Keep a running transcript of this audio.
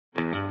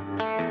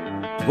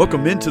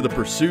Welcome into the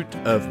Pursuit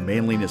of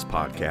Manliness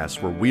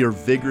podcast, where we are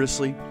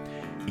vigorously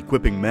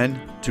equipping men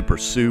to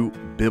pursue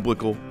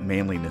biblical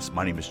manliness.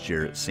 My name is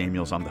Jarrett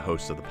Samuels. I'm the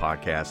host of the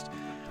podcast.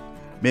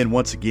 Men,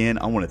 once again,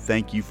 I want to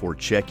thank you for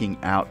checking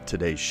out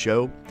today's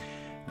show.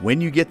 When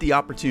you get the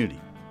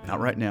opportunity, not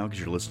right now because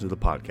you're listening to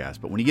the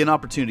podcast, but when you get an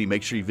opportunity,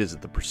 make sure you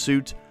visit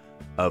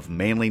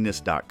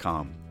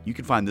thepursuitofmanliness.com. You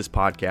can find this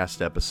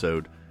podcast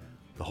episode,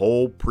 the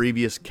whole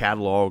previous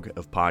catalog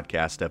of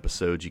podcast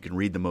episodes. You can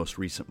read the most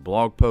recent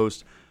blog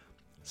post,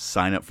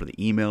 sign up for the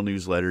email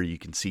newsletter. You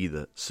can see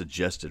the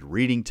suggested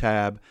reading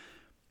tab,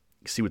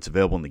 see what's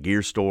available in the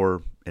gear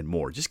store, and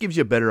more. Just gives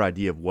you a better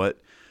idea of what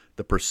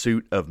the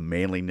pursuit of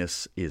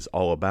manliness is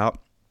all about.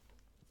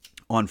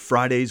 On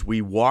Fridays,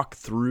 we walk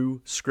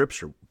through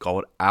Scripture. We call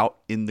it Out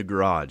in the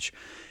Garage.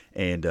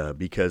 And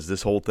because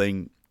this whole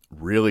thing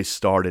really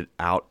started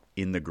out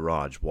in the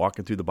garage,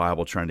 walking through the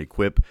Bible, trying to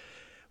equip.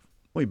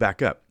 Let me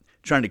back up.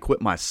 Trying to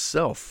equip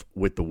myself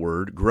with the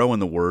Word, grow in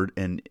the Word,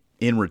 and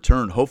in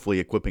return, hopefully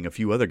equipping a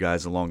few other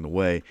guys along the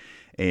way.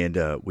 And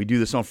we do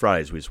this on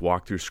Fridays. We just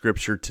walk through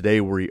Scripture.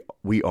 Today we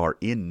are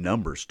in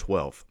Numbers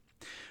 12.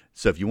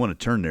 So if you want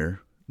to turn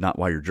there, not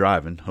while you're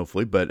driving,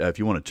 hopefully, but if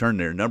you want to turn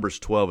there, Numbers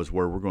 12 is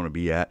where we're going to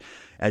be at.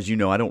 As you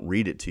know, I don't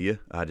read it to you.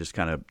 I just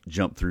kind of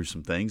jump through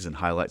some things and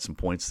highlight some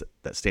points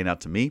that stand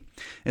out to me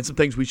and some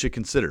things we should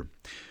consider.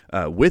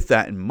 With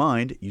that in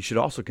mind, you should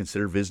also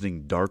consider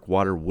visiting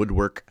Darkwater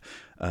Woodwork,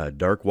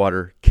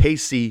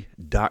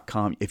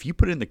 darkwaterkc.com. If you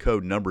put in the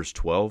code Numbers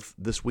 12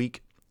 this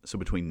week, so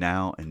between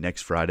now and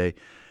next Friday,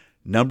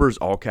 Numbers,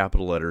 all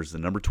capital letters, the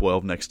number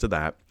 12 next to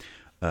that,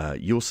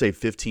 you'll save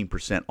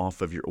 15%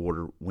 off of your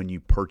order when you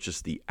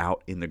purchase the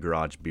Out in the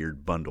Garage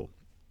Beard Bundle.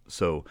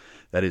 So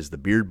that is the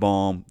beard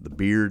balm, the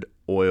beard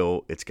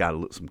oil. It's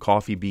got some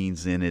coffee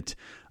beans in it.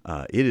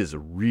 It is a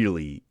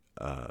really,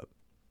 I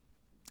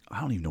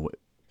don't even know what,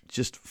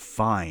 just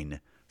fine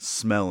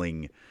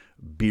smelling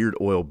beard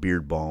oil,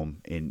 beard balm.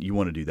 And you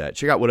want to do that.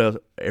 Check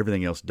out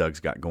everything else Doug's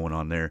got going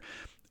on there.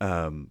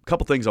 A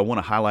couple things I want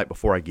to highlight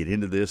before I get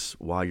into this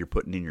while you're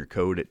putting in your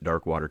code at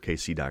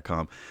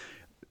darkwaterkc.com.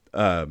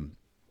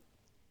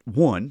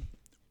 One,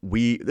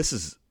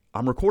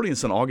 I'm recording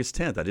this on August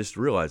 10th. I just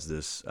realized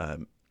this.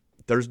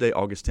 Thursday,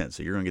 August 10th.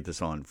 So you're going to get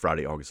this on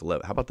Friday, August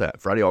 11th. How about that?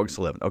 Friday, August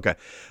 11th. Okay.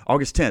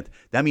 August 10th.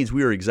 That means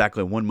we are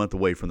exactly 1 month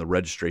away from the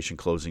registration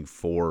closing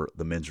for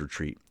the men's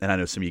retreat. And I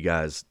know some of you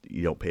guys,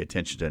 you don't pay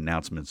attention to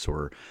announcements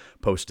or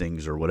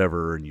postings or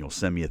whatever, and you'll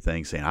send me a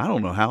thing saying, I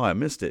don't know how I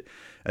missed it.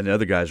 And the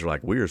other guys are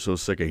like, we are so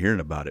sick of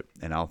hearing about it.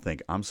 And I'll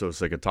think, I'm so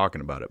sick of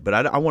talking about it. But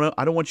I don't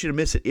want you to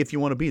miss it if you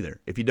want to be there.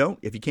 If you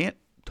can't,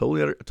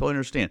 totally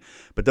understand.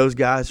 But those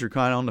guys who are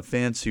kind of on the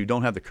fence, who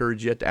don't have the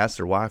courage yet to ask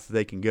their wife if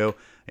they can go,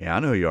 yeah, I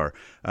know who you are.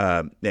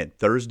 Then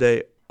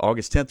Thursday,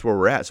 August 10th, where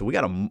we're at. So we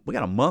got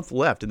a month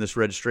left in this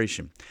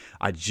registration.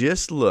 I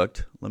just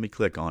looked. Let me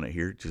click on it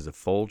here because of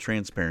full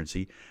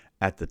transparency.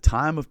 At the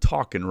time of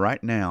talking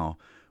right now,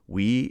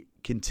 we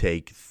can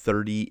take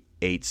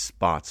 38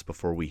 spots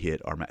before we hit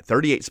our max.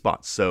 38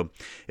 spots. So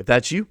if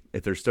that's you,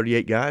 if there's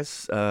 38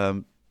 guys,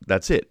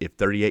 that's it. If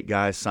 38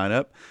 guys sign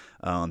up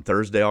on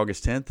Thursday,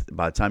 August 10th,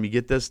 by the time you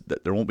get this,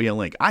 there won't be a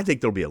link. I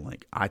think there'll be a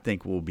link. I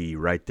think we'll be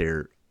right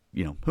there.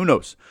 Who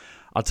knows?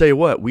 I'll tell you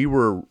what, we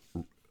were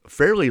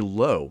fairly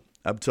low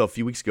up until a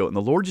few weeks ago, and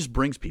the Lord just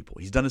brings people.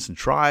 He's done this in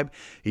Tribe.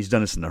 He's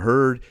done this in the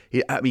Herd.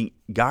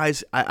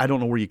 Guys, I don't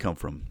know where you come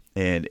from.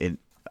 And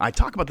I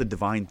talk about the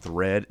divine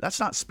thread. That's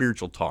not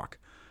spiritual talk.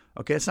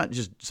 Okay? It's not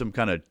just some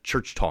kind of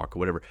church talk or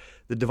whatever.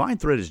 The divine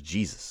thread is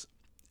Jesus.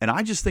 And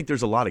I just think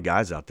there's a lot of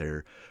guys out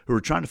there who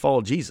are trying to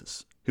follow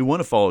Jesus, who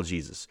want to follow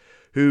Jesus,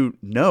 who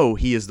know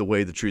He is the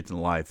way, the truth, and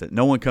the life, that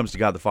no one comes to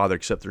God the Father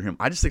except through Him.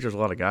 I just think there's a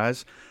lot of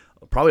guys,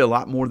 probably a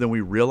lot more than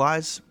we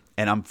realize,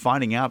 and I'm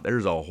finding out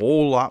there's a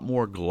whole lot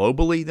more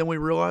globally than we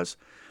realize,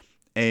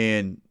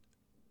 and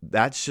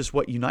that's just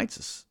what unites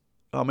us.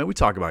 Oh man, we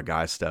talk about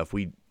guy stuff.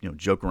 We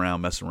joke around,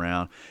 mess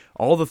around.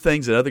 All the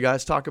things that other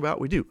guys talk about,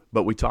 we do,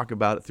 but we talk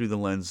about it through the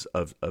lens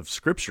of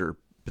Scripture,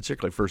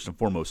 particularly first and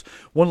foremost.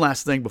 One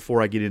last thing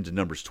before I get into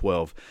Numbers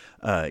 12.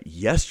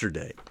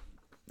 Yesterday,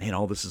 man,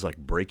 all this is like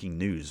breaking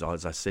news.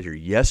 As I sit here,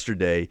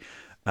 yesterday,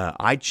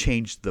 I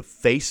changed the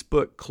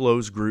Facebook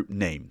closed group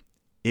name.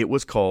 It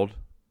was called,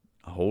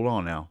 hold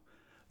on now,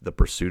 The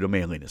Pursuit of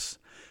Manliness.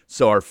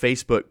 So our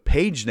Facebook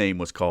page name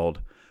was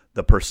called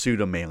The Pursuit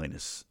of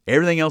Manliness.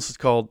 Everything else is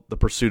called The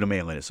Pursuit of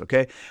Manliness,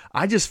 okay?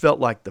 I just felt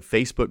like the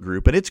Facebook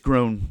group, and it's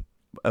grown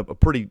a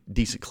pretty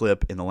decent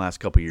clip in the last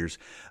couple of years.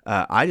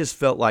 I just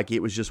felt like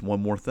it was just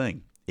one more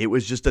thing. It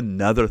was just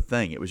another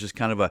thing. It was just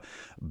kind of a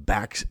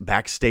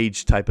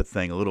backstage type of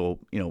thing, a little,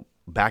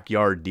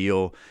 backyard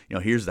deal.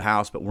 Here's the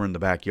house, but we're in the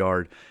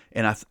backyard.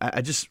 And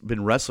I just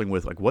been wrestling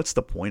with, like, what's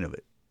the point of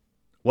it?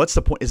 What's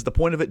the point? Is the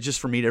point of it just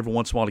for me to every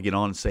once in a while to get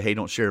on and say, hey,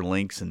 don't share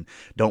links and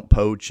don't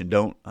poach and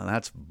don't,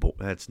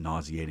 that's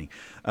nauseating.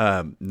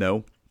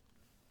 No.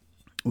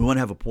 We want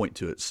to have a point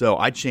to it. So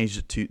I changed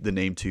it to the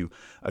name to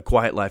A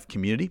Quiet Life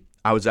Community.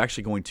 I was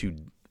actually going to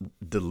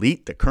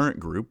delete the current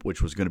group,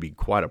 which was going to be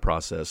quite a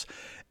process,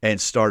 and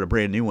start a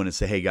brand new one and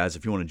say, hey, guys,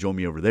 if you want to join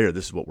me over there,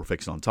 this is what we're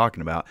fixing on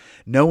talking about,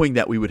 knowing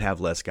that we would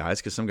have less guys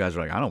because some guys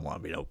are like, I don't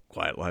want to be no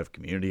Quiet Life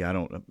community. I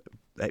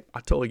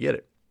totally get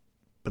it.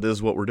 But this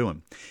is what we're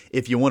doing.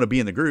 If you want to be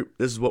in the group,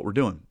 this is what we're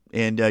doing.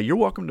 And you're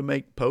welcome to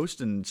make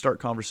posts and start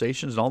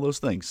conversations and all those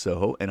things.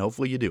 So, and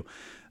hopefully you do.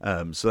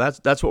 So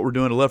that's what we're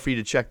doing. I'd love for you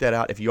to check that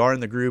out. If you are in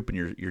the group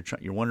and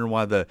you're wondering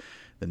why the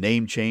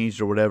name changed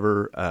or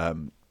whatever,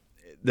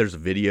 there's a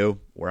video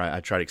where I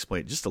try to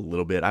explain it just a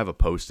little bit. I have a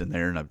post in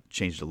there and I've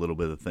changed a little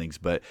bit of things.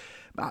 But,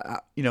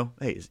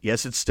 hey,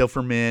 yes, it's still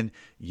for men.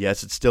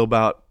 Yes, it's still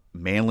about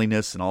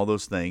manliness and all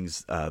those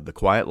things. The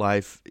Quiet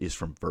Life is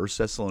from 1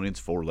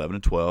 Thessalonians 4:11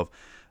 and 12.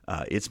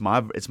 It's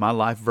my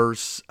life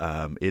verse.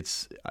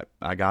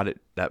 I got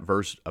that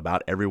verse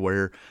about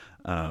everywhere,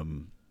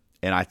 and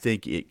I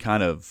think it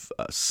kind of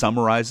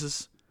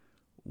summarizes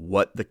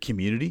what the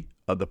community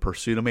of the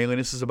pursuit of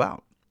manliness is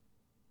about.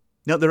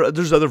 Now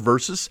there's other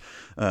verses.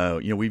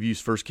 We've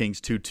used 1 Kings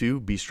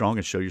 2:2, be strong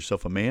and show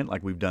yourself a man,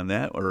 like we've done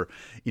that, or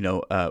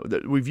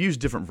we've used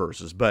different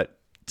verses. But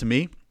to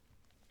me,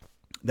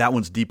 that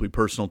one's deeply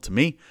personal to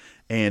me,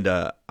 and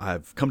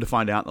I've come to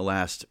find out in the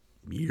last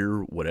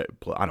year,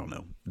 I don't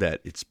know,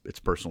 that it's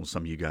personal to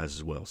some of you guys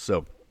as well.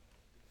 So,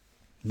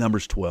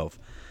 Numbers 12.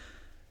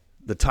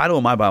 The title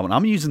of my Bible, and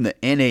I'm using the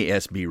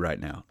NASB right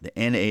now. The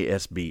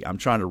NASB. I'm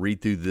trying to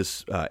read through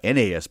this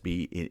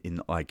NASB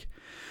in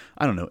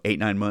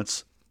 8-9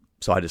 months.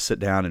 So I just sit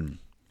down and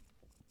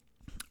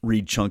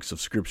read chunks of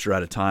scripture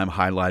at a time,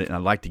 highlight it, and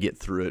I'd like to get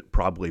through it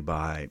probably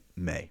by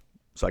May.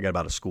 So I got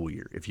about a school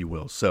year, if you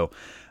will. So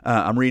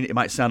I'm reading. It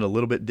might sound a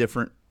little bit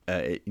different.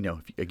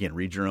 Again,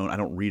 read your own. I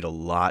don't read a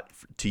lot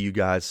to you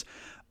guys.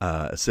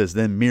 It says,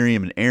 then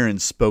Miriam and Aaron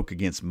spoke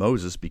against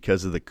Moses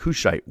because of the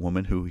Cushite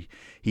woman who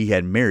he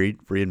had married,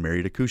 for he had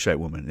married a Cushite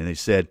woman. And they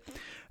said,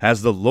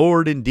 has the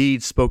Lord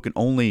indeed spoken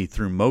only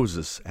through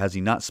Moses? Has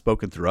he not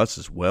spoken through us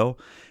as well?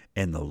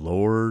 And the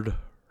Lord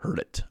heard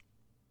it.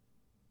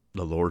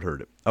 The Lord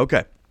heard it.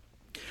 Okay.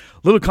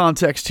 Little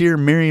context here.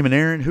 Miriam and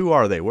Aaron, who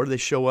are they? Where do they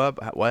show up?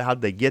 How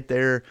did they get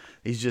there?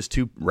 These just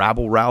two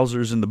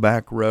rabble-rousers in the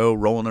back row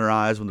rolling their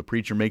eyes when the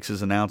preacher makes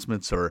his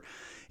announcements or,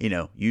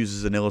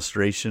 uses an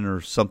illustration or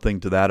something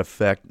to that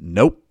effect.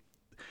 Nope.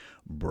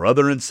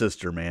 Brother and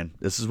sister, man.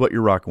 This is what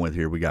you're rocking with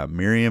here. We got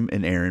Miriam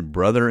and Aaron,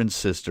 brother and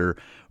sister,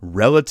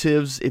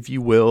 relatives, if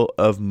you will,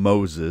 of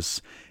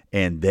Moses,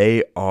 and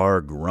they are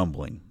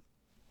grumbling.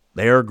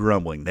 They are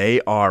grumbling.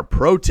 They are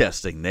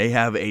protesting. They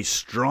have a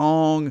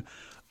strong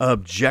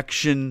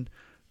objection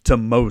to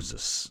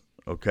Moses.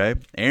 Okay,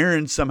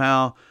 Aaron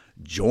somehow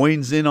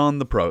joins in on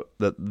the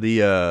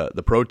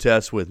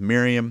protest with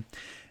Miriam,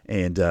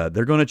 and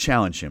they're going to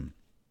challenge him.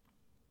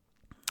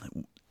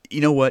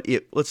 You know what?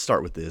 Let's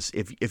start with this.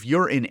 If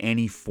you're in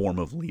any form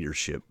of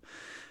leadership,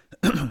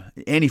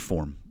 any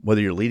form,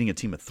 whether you're leading a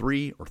team of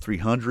 3 or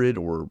 300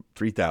 or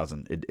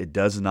 3,000, it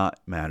does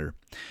not matter.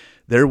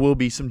 There will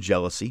be some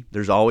jealousy.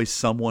 There's always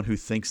someone who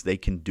thinks they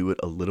can do it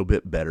a little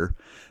bit better,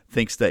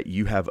 thinks that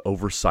you have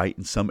oversight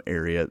in some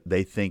area.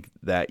 They think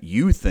that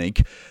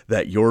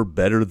you're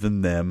better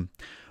than them.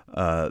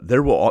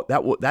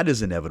 That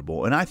is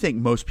inevitable. And I think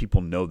most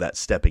people know that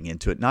stepping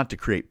into it, not to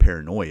create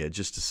paranoia,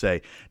 just to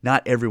say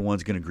not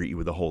everyone's going to greet you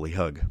with a holy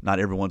hug. Not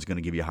everyone's going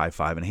to give you a high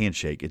five and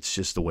handshake. It's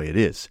just the way it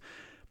is.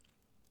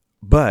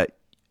 But,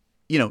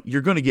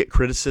 you're going to get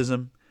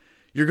criticism.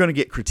 You're going to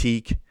get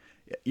critique.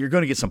 You're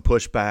going to get some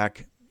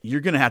pushback.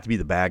 You're going to have to be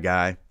the bad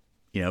guy.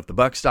 If the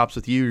buck stops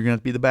with you, you're going to have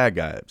to be the bad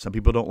guy. Some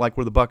people don't like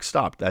where the buck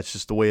stopped. That's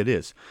just the way it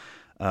is.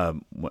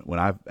 When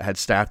I've had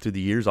staff through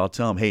the years, I'll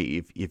tell them,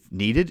 hey, if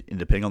needed, and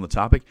depending on the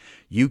topic,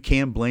 you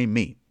can blame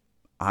me.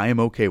 I am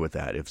okay with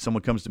that. If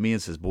someone comes to me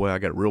and says, boy, I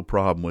got a real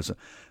problem with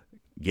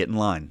get in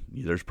line.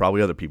 There's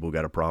probably other people who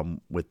got a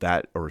problem with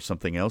that or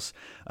something else.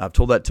 I've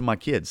told that to my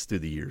kids through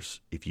the years.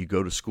 If you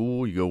go to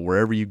school, you go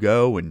wherever you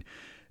go, and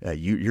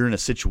you're in a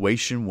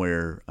situation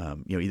where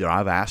either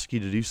I've asked you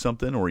to do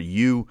something or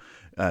you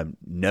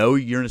know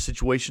you're in a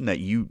situation that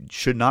you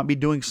should not be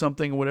doing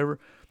something or whatever,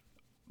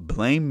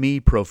 blame me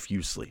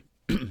profusely.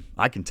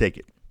 I can take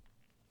it.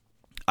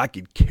 I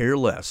could care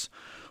less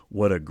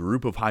what a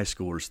group of high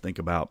schoolers think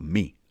about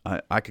me.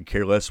 I could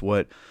care less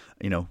what,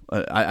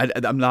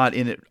 I'm not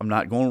in it. I'm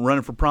not going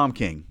running for prom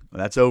king.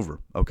 That's over.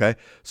 Okay.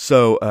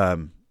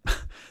 So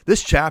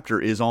this chapter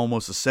is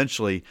almost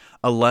essentially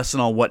a lesson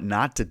on what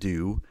not to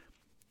do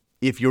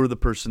if you're the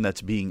person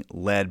that's being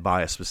led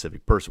by a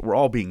specific person. We're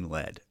all being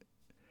led.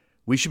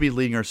 We should be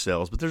leading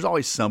ourselves, but there's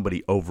always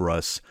somebody over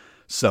us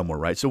somewhere,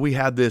 right? So we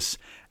have this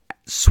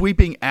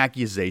sweeping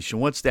accusation.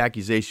 What's the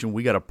accusation?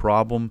 We got a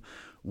problem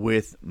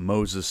with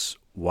Moses'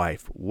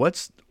 wife.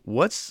 What's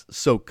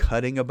so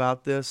cutting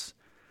about this?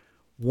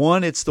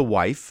 One, it's the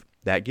wife.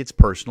 That gets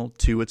personal.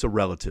 Two, it's a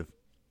relative.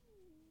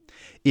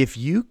 If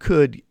you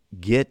could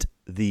get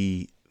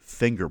the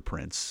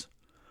fingerprints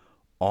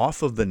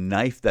off of the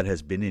knife that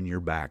has been in your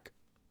back,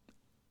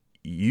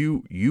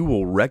 you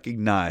will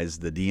recognize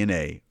the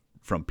DNA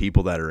from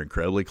people that are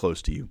incredibly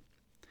close to you.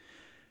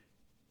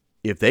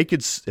 if they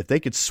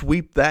could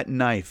sweep that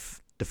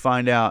knife to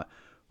find out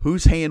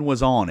whose hand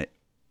was on it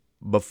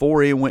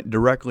before it went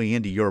directly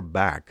into your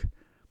back,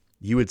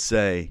 you would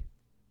say,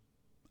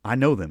 I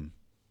know them.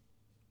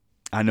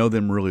 I know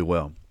them really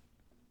well.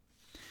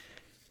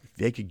 If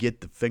they could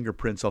get the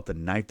fingerprints off the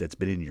knife that's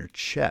been in your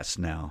chest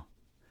now,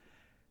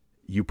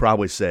 you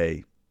probably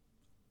say,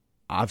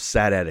 I've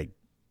sat at a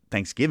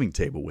Thanksgiving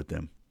table with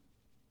them.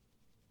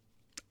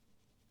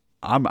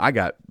 I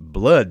got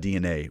blood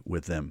DNA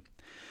with them.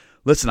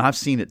 Listen, I've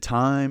seen it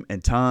time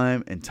and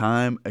time and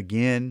time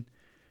again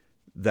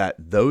that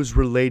those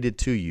related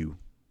to you,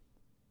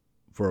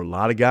 for a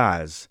lot of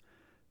guys,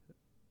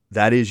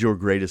 that is your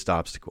greatest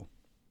obstacle.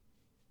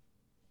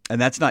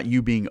 And that's not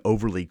you being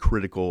overly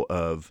critical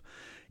of,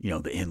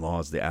 the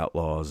in-laws, the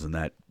outlaws, and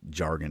that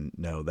jargon.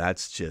 No,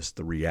 that's just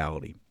the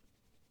reality.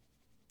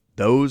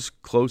 Those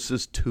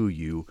closest to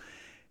you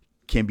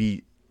can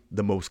be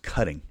the most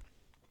cutting.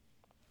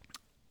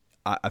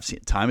 I've seen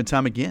it time and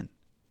time again.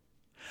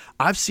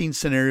 I've seen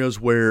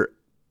scenarios where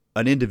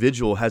an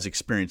individual has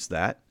experienced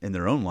that in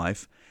their own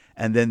life,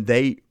 and then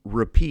they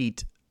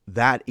repeat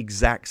that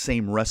exact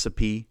same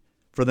recipe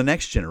for the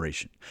next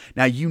generation.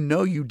 Now,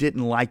 you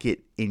didn't like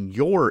it in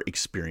your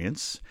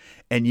experience,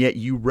 and yet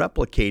you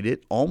replicate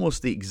it,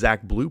 almost the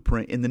exact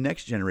blueprint, in the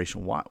next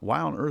generation. Why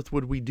on earth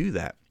would we do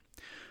that?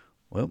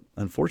 Well,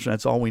 unfortunately,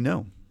 that's all we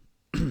know.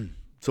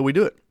 So we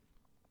do it.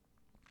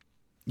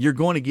 You're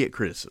going to get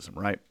criticism,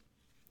 right?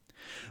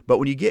 But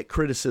when you get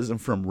criticism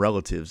from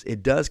relatives,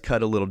 it does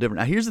cut a little different.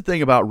 Now, here's the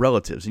thing about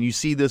relatives, and you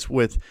see this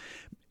with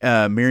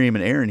Miriam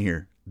and Aaron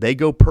here. They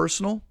go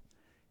personal,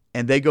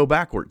 and they go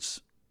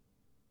backwards.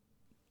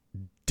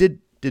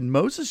 Did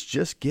Moses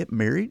just get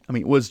married? I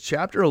mean, was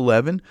chapter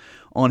 11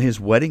 on his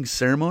wedding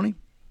ceremony?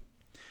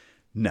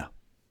 No.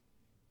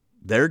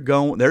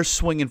 They're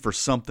swinging for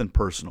something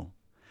personal.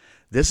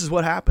 This is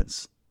what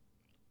happens.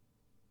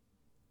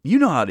 You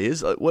know how it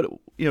is.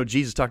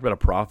 Jesus talked about a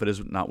prophet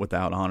is not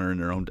without honor in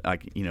their own,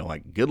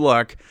 good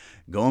luck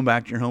going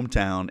back to your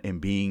hometown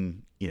and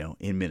being,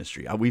 in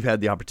ministry. We've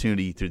had the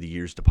opportunity through the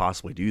years to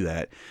possibly do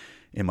that.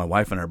 And my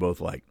wife and I are both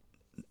like,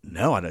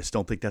 no, I just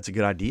don't think that's a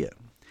good idea.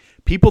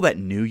 People that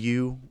knew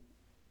you,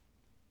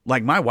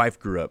 like my wife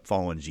grew up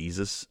following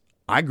Jesus.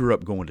 I grew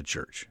up going to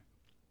church.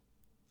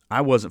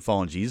 I wasn't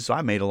following Jesus, so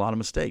I made a lot of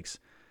mistakes.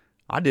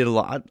 I did a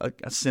lot. I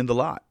sinned a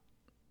lot.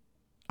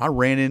 I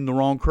ran in the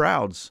wrong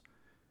crowds.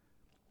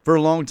 For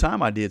a long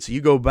time I did. So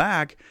you go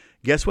back,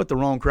 guess what? The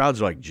wrong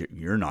crowds are like,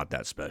 you're not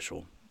that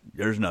special.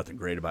 There's nothing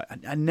great about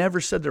it. I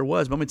never said there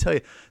was, but I'm going to tell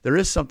you, there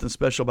is something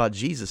special about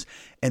Jesus.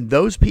 And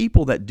those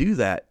people that do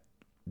that,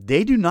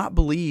 they do not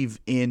believe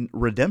in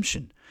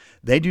redemption.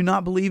 They do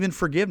not believe in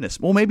forgiveness.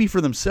 Well, maybe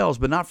for themselves,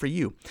 but not for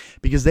you.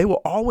 Because they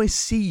will always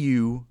see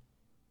you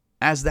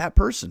as that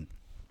person.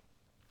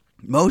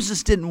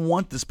 Moses didn't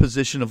want this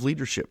position of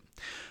leadership.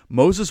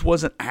 Moses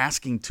wasn't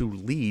asking to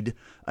lead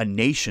a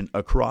nation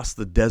across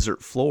the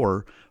desert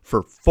floor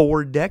for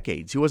 4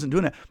 decades. He wasn't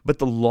doing that. But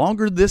the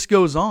longer this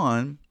goes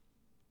on,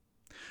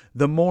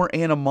 the more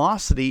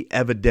animosity,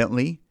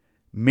 evidently,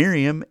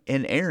 Miriam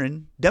and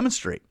Aaron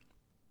demonstrate.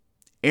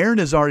 Aaron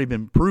has already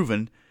been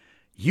proven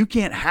you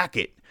can't hack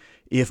it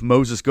if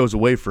Moses goes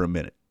away for a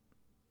minute.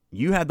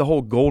 You had the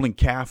whole golden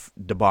calf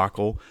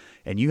debacle,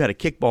 and you had a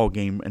kickball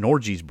game and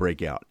orgies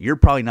break out. You're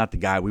probably not the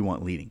guy we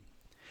want leading.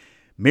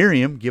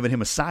 Miriam, giving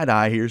him a side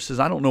eye here, says,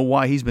 I don't know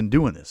why he's been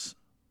doing this.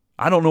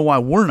 I don't know why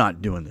we're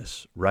not doing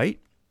this, right?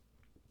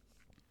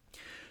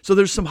 So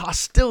there's some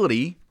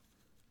hostility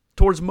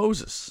towards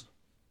Moses.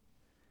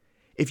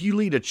 If you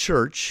lead a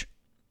church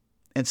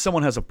and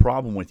someone has a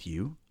problem with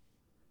you,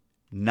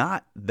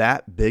 not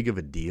that big of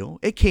a deal.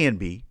 It can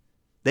be.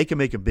 They can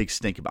make a big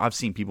stink. I've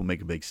seen people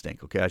make a big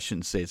stink, okay? I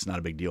shouldn't say it's not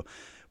a big deal.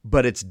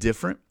 But it's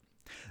different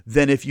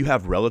than if you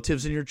have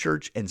relatives in your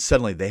church and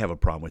suddenly they have a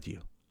problem with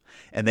you.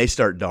 And they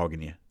start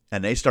dogging you.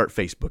 And they start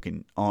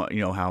Facebooking,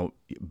 how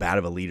bad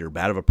of a leader,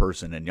 bad of a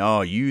person. And,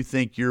 you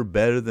think you're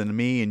better than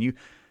me. And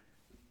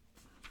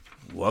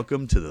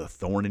welcome to the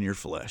thorn in your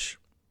flesh.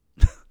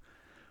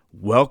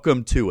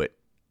 Welcome to it.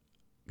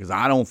 Because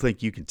I don't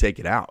think you can take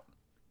it out.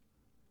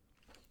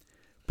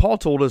 Paul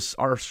told us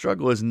our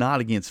struggle is not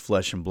against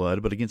flesh and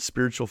blood, but against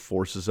spiritual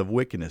forces of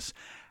wickedness.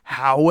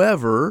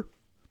 However,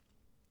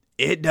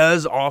 it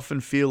does often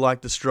feel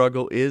like the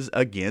struggle is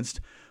against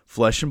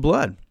flesh and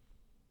blood.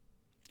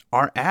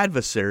 Our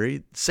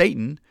adversary,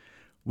 Satan,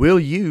 will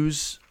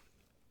use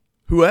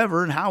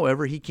whoever and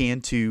however he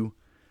can to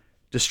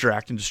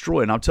distract and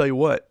destroy. And I'll tell you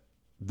what,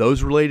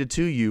 those related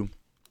to you,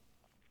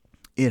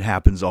 it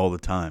happens all the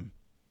time.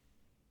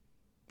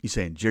 You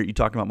saying, Jared, you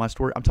talking about my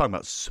story? I'm talking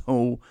about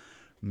so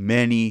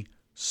many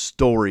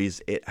stories.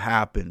 It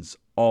happens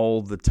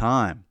all the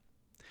time.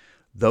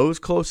 Those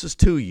closest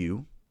to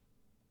you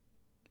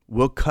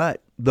will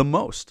cut the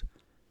most,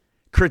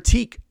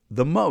 critique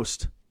the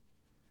most,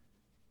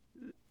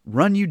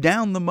 run you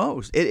down the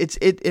most.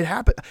 It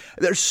happened.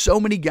 There's so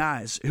many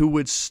guys who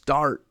would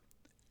start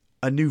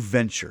a new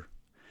venture.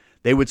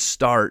 They would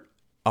start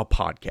a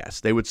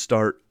podcast. They would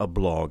start a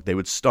blog. They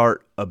would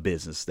start a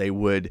business. They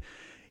would,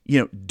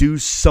 do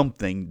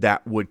something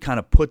that would kind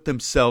of put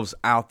themselves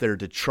out there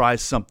to try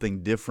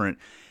something different,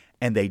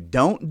 and they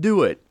don't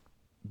do it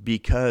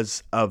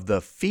because of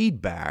the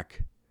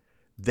feedback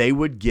they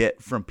would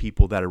get from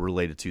people that are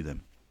related to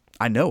them.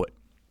 I know it.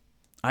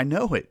 And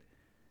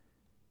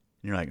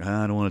you're like,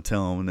 I don't want to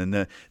tell them, and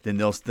then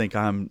they'll think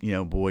I'm,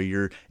 boy,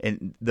 you're.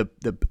 And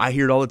I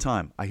hear it all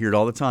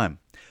the time.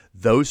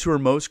 Those who are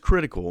most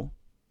critical,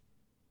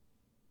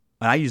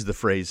 and I use the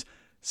phrase,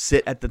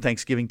 sit at the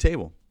Thanksgiving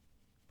table.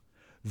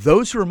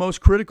 Those who are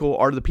most critical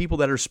are the people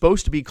that are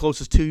supposed to be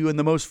closest to you and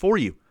the most for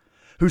you,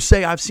 who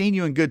say, I've seen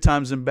you in good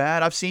times and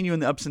bad. I've seen you in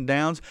the ups and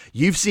downs.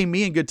 You've seen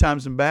me in good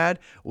times and bad.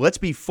 Let's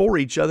be for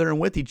each other and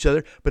with each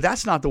other. But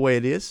that's not the way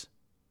it is.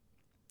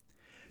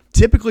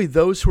 Typically,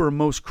 those who are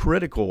most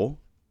critical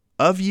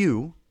of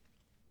you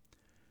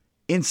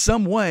in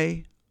some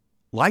way,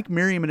 like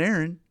Miriam and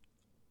Aaron,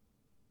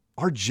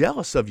 are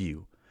jealous of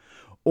you,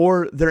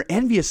 or they're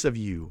envious of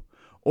you,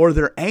 or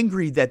they're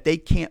angry that they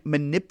can't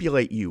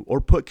manipulate you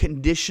or put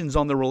conditions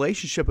on the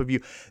relationship of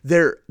you.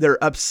 They're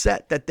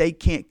upset that they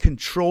can't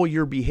control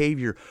your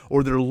behavior,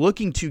 or they're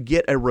looking to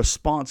get a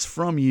response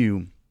from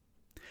you.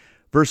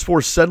 Verse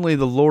 4, suddenly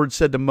the Lord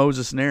said to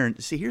Moses and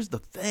Aaron, see, here's the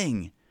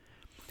thing.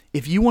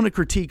 If you want to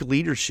critique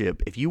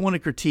leadership, if you want to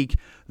critique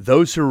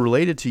those who are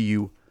related to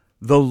you,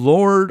 the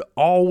Lord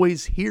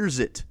always hears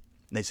it.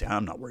 And they say,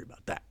 I'm not worried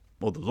about that.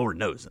 Well, the Lord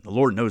knows it. The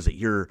Lord knows that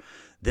you're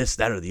this,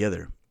 that, or the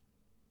other.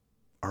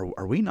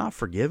 Are we not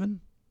forgiven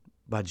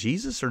by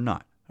Jesus or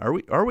not? Are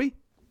we?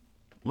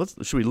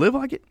 Should we live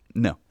like it?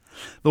 No.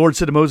 The Lord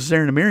said to Moses,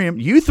 Aaron, and Miriam,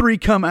 you three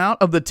come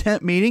out of the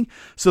tent meeting.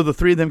 So the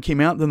three of them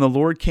came out. Then the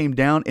Lord came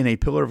down in a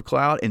pillar of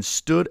cloud and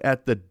stood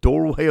at the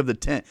doorway of the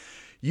tent.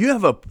 You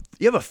have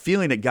a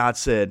feeling that God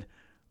said,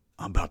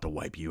 I'm about to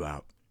wipe you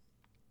out.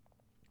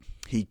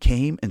 He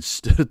came and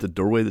stood at the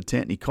doorway of the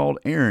tent, and he called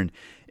Aaron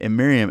and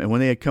Miriam. And when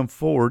they had come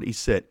forward, he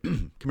said,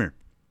 come here.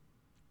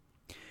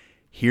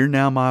 Hear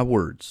now my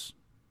words.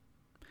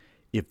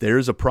 If there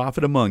is a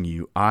prophet among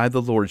you, I,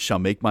 the Lord, shall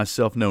make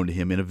myself known to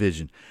him in a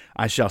vision.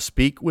 I shall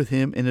speak with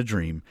him in a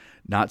dream.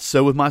 Not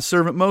so with my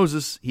servant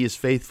Moses. He is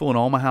faithful in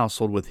all my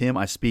household. With him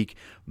I speak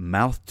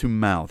mouth to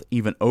mouth,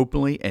 even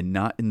openly and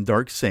not in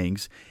dark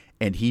sayings.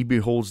 And he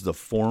beholds the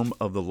form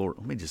of the Lord.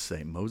 Let me just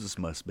say, Moses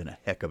must have been a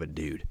heck of a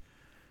dude,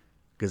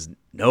 because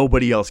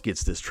nobody else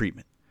gets this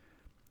treatment.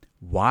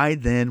 Why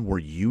then were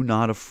you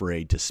not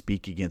afraid to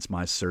speak against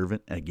my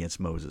servant and against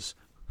Moses?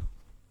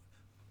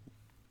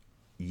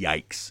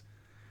 Yikes.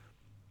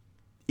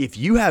 If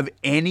you have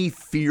any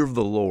fear of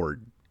the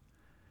Lord,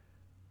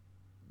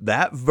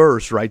 that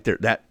verse right there,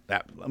 that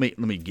let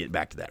me get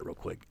back to that real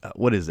quick.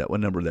 What is that? What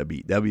number would that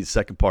be? That would be the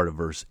second part of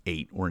verse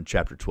 8. We're in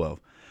chapter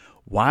 12.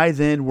 Why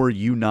then were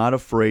you not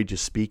afraid to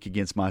speak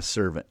against my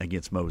servant,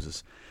 against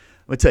Moses?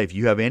 Let me tell you, if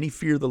you have any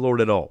fear of the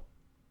Lord at all,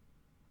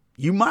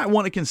 you might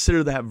want to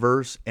consider that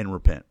verse and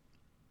repent.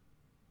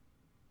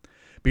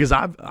 Because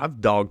I've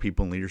dogged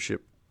people in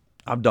leadership.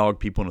 I've dogged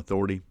people in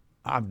authority.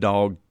 I've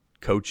dogged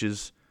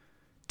coaches,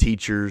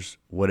 teachers,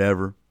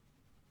 whatever,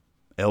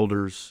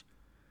 elders,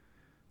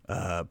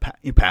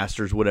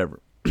 pastors,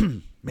 whatever.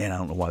 Man, I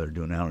don't know why they're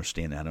doing that. I don't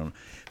understand that. I don't know.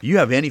 If you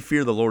have any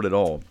fear of the Lord at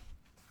all,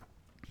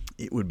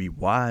 it would be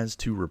wise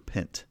to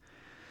repent.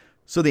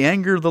 So the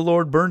anger of the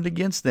Lord burned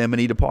against them, and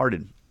he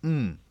departed.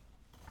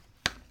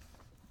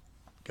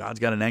 God's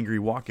got an angry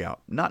walkout.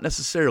 Not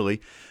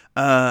necessarily.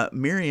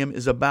 Miriam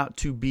is about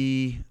to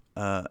be,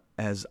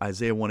 as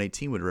Isaiah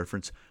 1:18 would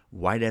reference,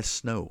 white as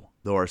snow.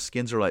 Though our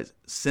sins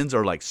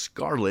are like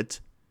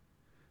scarlet,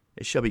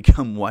 it shall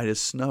become white as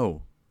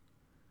snow.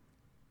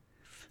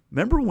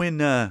 Remember when?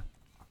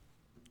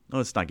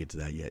 Let's not get to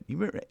that yet. You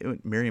remember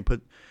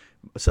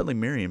suddenly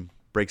Miriam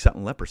breaks out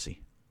in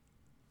leprosy.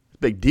 It's a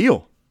big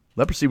deal.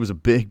 Leprosy was a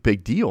big,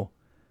 big deal.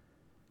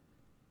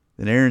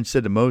 Then Aaron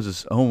said to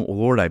Moses, "Oh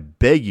Lord, I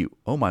beg you,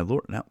 oh my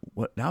Lord."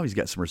 Now he's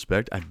got some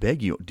respect. I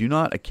beg you, do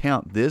not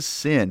account this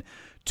sin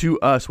to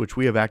us, which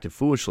we have acted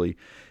foolishly.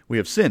 We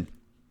have sinned.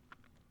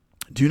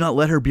 Do not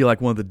let her be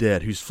like one of the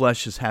dead, whose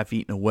flesh is half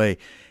eaten away.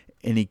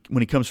 And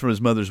when he comes from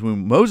his mother's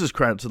womb, Moses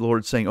cried out to the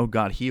Lord, saying, "Oh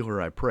God, heal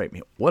her, I pray."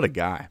 Man, what a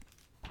guy.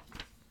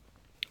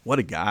 What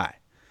a guy.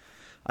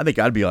 I think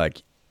I'd be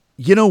like,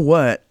 you know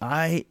what?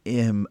 I'm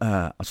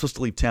supposed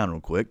to leave town real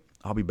quick.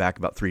 I'll be back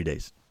about 3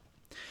 days.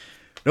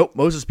 Nope,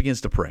 Moses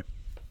begins to pray.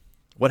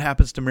 What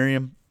happens to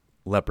Miriam?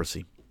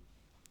 Leprosy.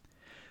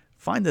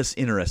 Find this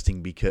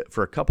interesting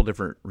for a couple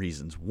different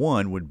reasons.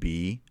 One would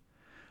be,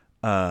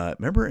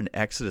 remember in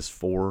Exodus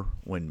 4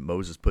 when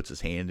Moses puts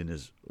his hand in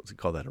his, what's he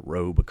call that, a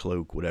robe, a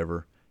cloak,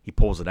 whatever. He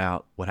pulls it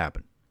out. What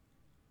happened?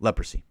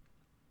 Leprosy.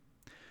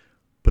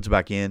 Puts it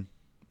back in.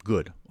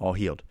 Good. All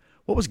healed.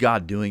 What was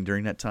God doing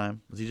during that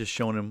time? Was he just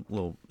showing him a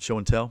little show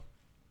and tell?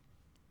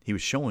 He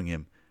was showing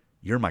him,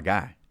 you're my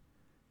guy.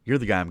 You're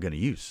the guy I'm going to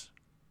use.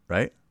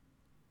 Right?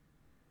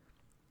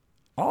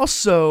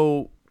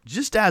 Also,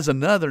 just as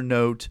another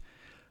note,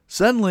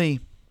 suddenly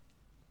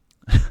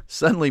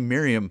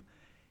Miriam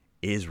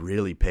is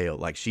really pale,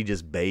 like she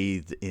just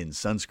bathed in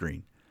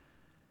sunscreen.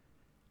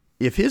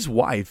 If his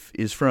wife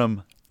is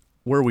from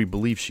where we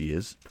believe she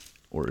is,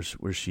 or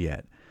where's she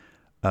at?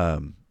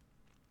 A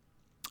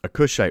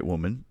Cushite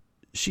woman.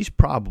 She's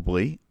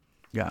probably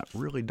got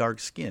really dark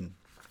skin.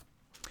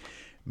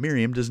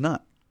 Miriam does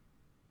not.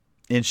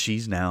 And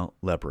she's now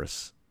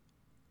leprous.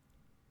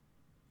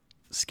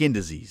 Skin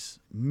disease.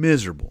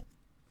 Miserable.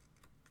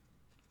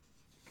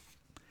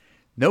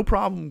 No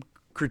problem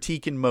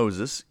critiquing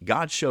Moses.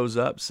 God shows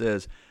up,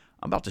 says,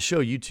 I'm about to show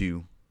you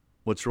two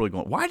what's really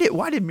going on.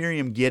 Why did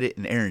Miriam get it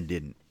and Aaron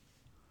didn't?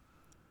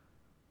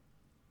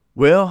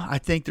 Well, I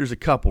think there's a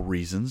couple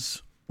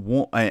reasons.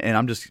 One, and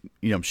I'm just,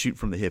 I'm shooting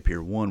from the hip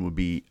here. One would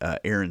be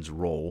Aaron's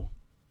role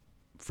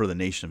for the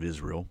nation of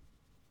Israel.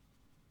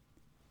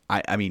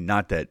 I mean,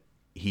 not that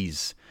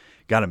he's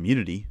got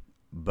immunity,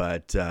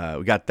 but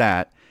we got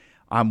that.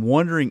 I'm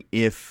wondering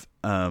if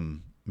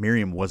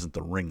Miriam wasn't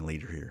the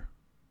ringleader here.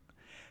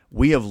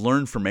 We have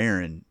learned from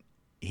Aaron,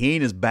 he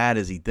ain't as bad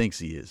as he thinks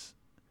he is.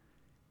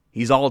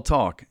 He's all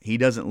talk. He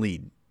doesn't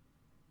lead.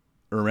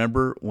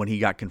 Remember when he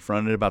got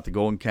confronted about the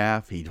golden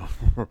calf?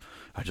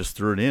 I just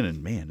threw it in,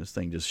 and man, this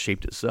thing just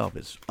shaped itself.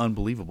 It's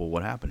unbelievable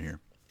what happened here.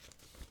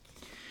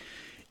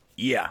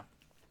 Yeah.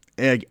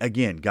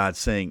 Again, God's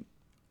saying,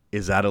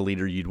 is that a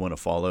leader you'd want to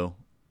follow?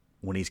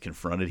 When he's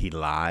confronted, he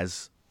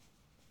lies.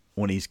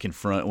 When he's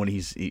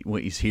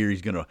here,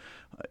 he's gonna,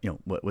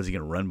 was he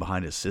gonna run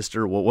behind his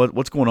sister?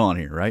 What's going on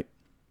here, right?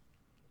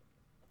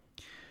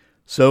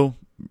 So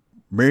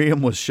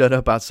Miriam was shut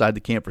up outside the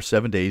camp for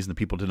 7 days, and the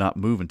people did not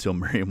move until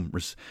Miriam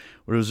was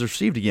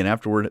received again.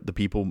 Afterward, the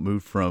people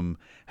moved from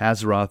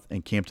Hazeroth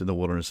and camped in the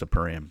wilderness of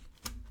Paran.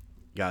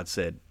 God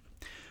said,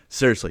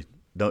 seriously,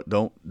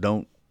 don't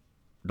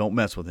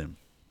mess with him.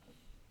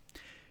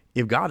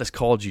 If God has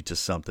called you to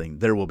something,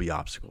 there will be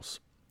obstacles.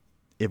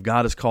 If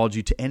God has called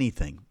you to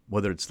anything,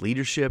 whether it's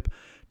leadership,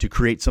 to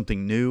create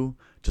something new,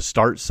 to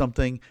start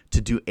something,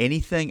 to do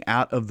anything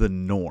out of the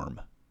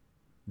norm,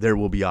 there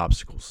will be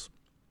obstacles.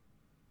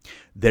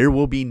 There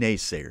will be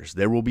naysayers.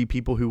 There will be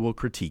people who will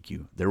critique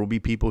you. There will be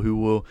people who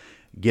will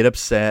get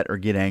upset or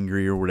get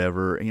angry or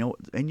whatever.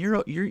 And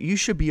you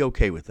should be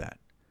okay with that.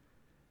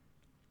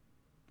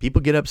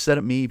 People get upset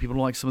at me. People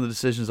don't like some of the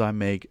decisions I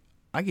make.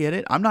 I get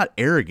it. I'm not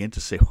arrogant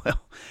to say,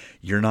 well,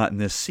 you're not in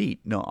this seat.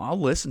 No, I'll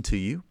listen to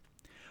you.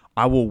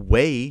 I will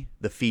weigh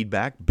the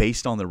feedback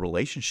based on the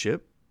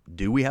relationship.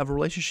 Do we have a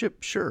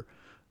relationship? Sure.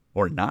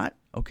 Or not?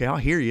 Okay, I'll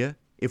hear you.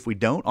 If we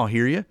don't, I'll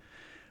hear you.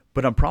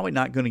 But I'm probably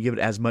not going to give it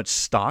as much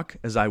stock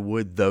as I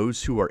would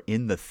those who are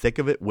in the thick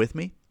of it with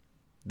me.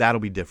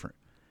 That'll be different.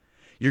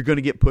 You're going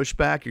to get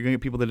pushback. You're going to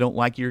get people that don't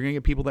like you. You're going to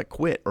get people that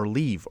quit or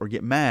leave or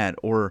get mad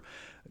or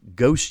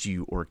ghost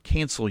you or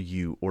cancel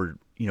you or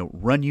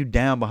run you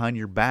down behind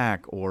your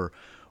back or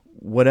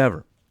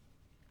whatever.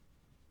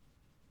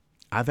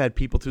 I've had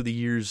people through the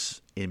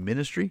years in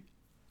ministry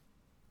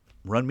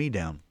run me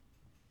down.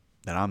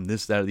 That I'm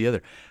this, that, or the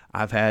other.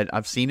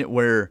 I've seen it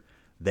where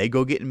they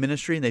go get in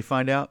ministry and they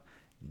find out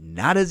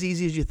not as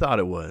easy as you thought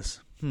it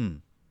was.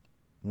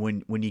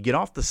 When you get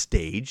off the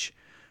stage,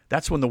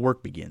 that's when the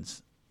work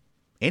begins.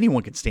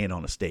 Anyone can stand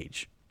on a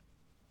stage.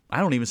 I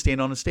don't even stand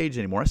on a stage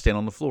anymore. I stand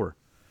on the floor.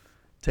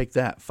 Take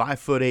that.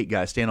 5'8"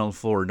 guy stand on the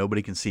floor.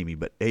 Nobody can see me.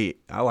 But hey,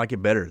 I like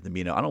it better than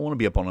being. I don't want to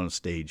be up on a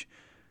stage.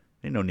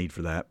 Ain't no need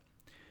for that.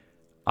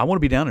 I want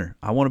to be down there.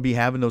 I want to be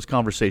having those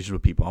conversations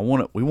with people.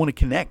 We want to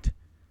connect.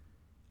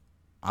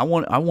 I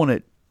want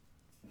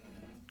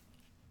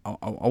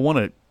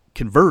to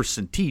converse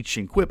and teach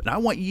and equip. And I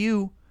want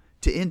you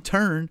to, in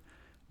turn,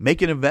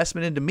 make an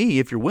investment into me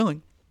if you're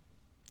willing.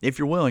 If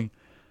you're willing.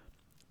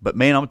 But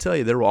man, I'm going to tell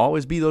you, there will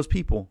always be those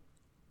people,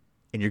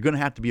 and you're going to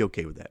have to be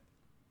okay with that.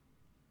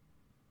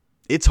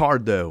 It's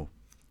hard, though.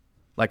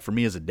 Like for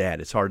me as a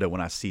dad, it's hard, though, when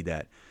I see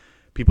that.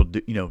 People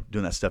doing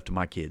that stuff to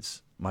my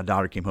kids. My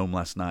daughter came home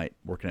last night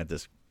working at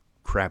this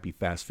crappy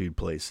fast food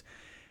place,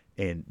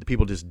 and the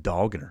people just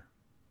dogging her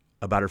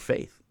about her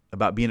faith,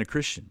 about being a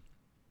Christian.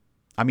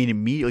 I mean,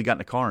 immediately got in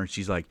the car, and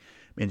she's like,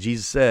 man,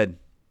 Jesus said,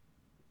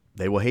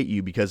 they will hate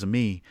you because of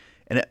me.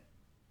 And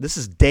this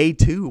is day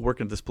 2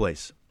 working at this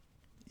place.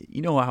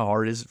 You know how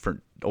hard it is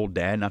for old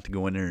dad not to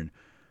go in there and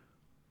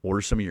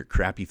order some of your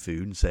crappy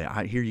food and say,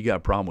 I hear you got a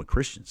problem with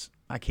Christians.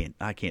 I can't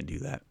do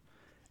that.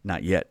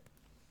 Not yet.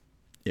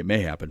 It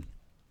may happen.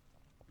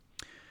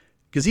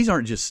 Because these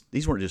weren't just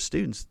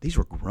students. These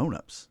were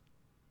grown-ups.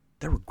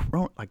 They were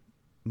like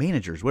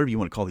managers, whatever you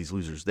want to call these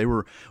losers. They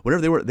were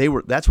whatever they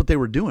were. That's what they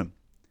were doing,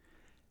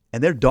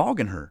 and they're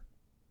dogging her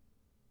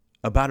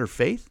about her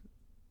faith.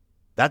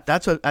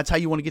 That's how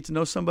you want to get to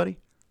know somebody.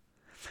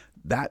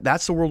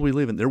 That's the world we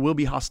live in. There will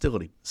be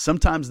hostility.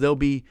 Sometimes there'll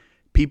be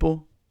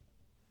people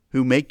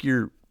who make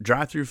your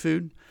drive-through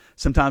food.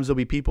 Sometimes there'll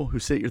be people who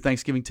sit at your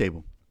Thanksgiving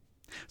table.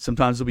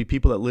 Sometimes there'll be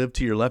people that live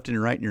to your left and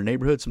your right in your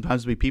neighborhood.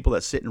 Sometimes there'll be people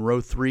that sit in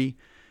row 3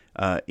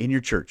 in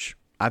your church.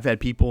 I've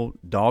had people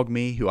dog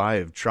me who I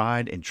have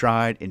tried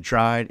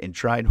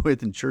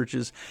with in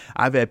churches.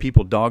 I've had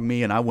people dog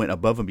me, and I went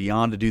above and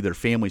beyond to do their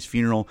family's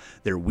funeral,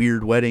 their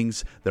weird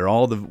weddings,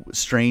 all the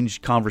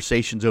strange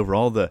conversations over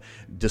all the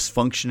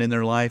dysfunction in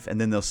their life,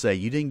 and then they'll say,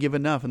 you didn't give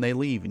enough, and they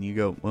leave, and you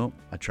go, well,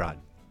 I tried.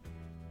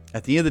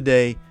 At the end of the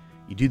day,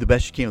 you do the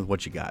best you can with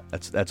what you got.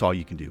 That's all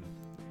you can do.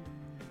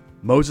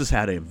 Moses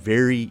had a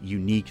very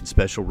unique and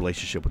special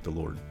relationship with the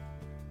Lord.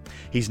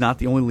 He's not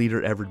the only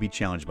leader ever to be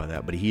challenged by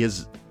that, but he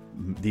is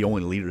the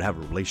only leader to have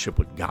a relationship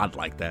with God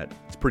like that.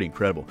 It's pretty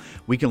incredible.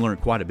 We can learn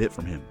quite a bit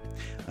from him.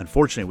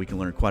 Unfortunately, we can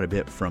learn quite a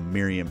bit from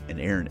Miriam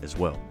and Aaron as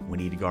well. We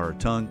need to guard our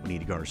tongue. We need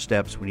to guard our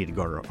steps. We need to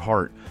guard our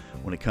heart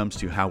when it comes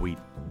to how we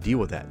deal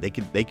with that.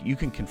 You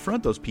can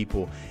confront those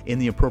people in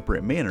the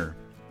appropriate manner,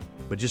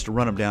 but just to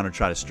run them down and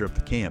try to stir up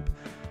the camp,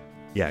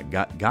 yeah,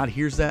 God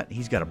hears that.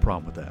 He's got a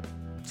problem with that.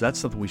 So that's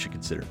something we should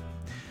consider.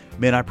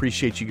 Man, I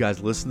appreciate you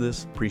guys listening to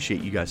this.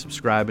 Appreciate you guys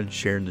subscribing,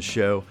 sharing the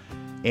show,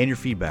 and your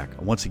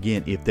feedback. Once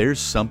again, if there's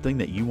something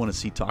that you want to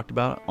see talked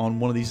about on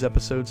one of these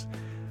episodes,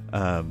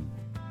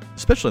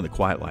 especially in the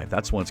quiet life,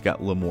 that's one that's got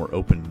a little more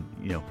open,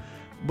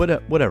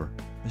 but whatever.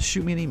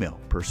 Shoot me an email,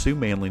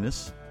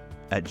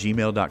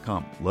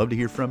 pursuemanliness@gmail.com. Love to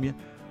hear from you.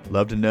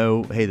 Love to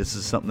know, hey, this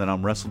is something that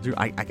I'm wrestling through.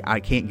 I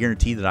can't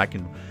guarantee that I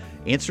can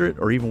answer it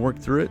or even work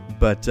through it,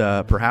 but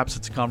perhaps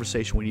it's a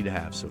conversation we need to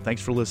have. So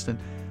thanks for listening.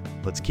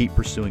 Let's keep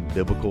pursuing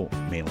biblical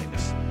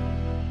manliness.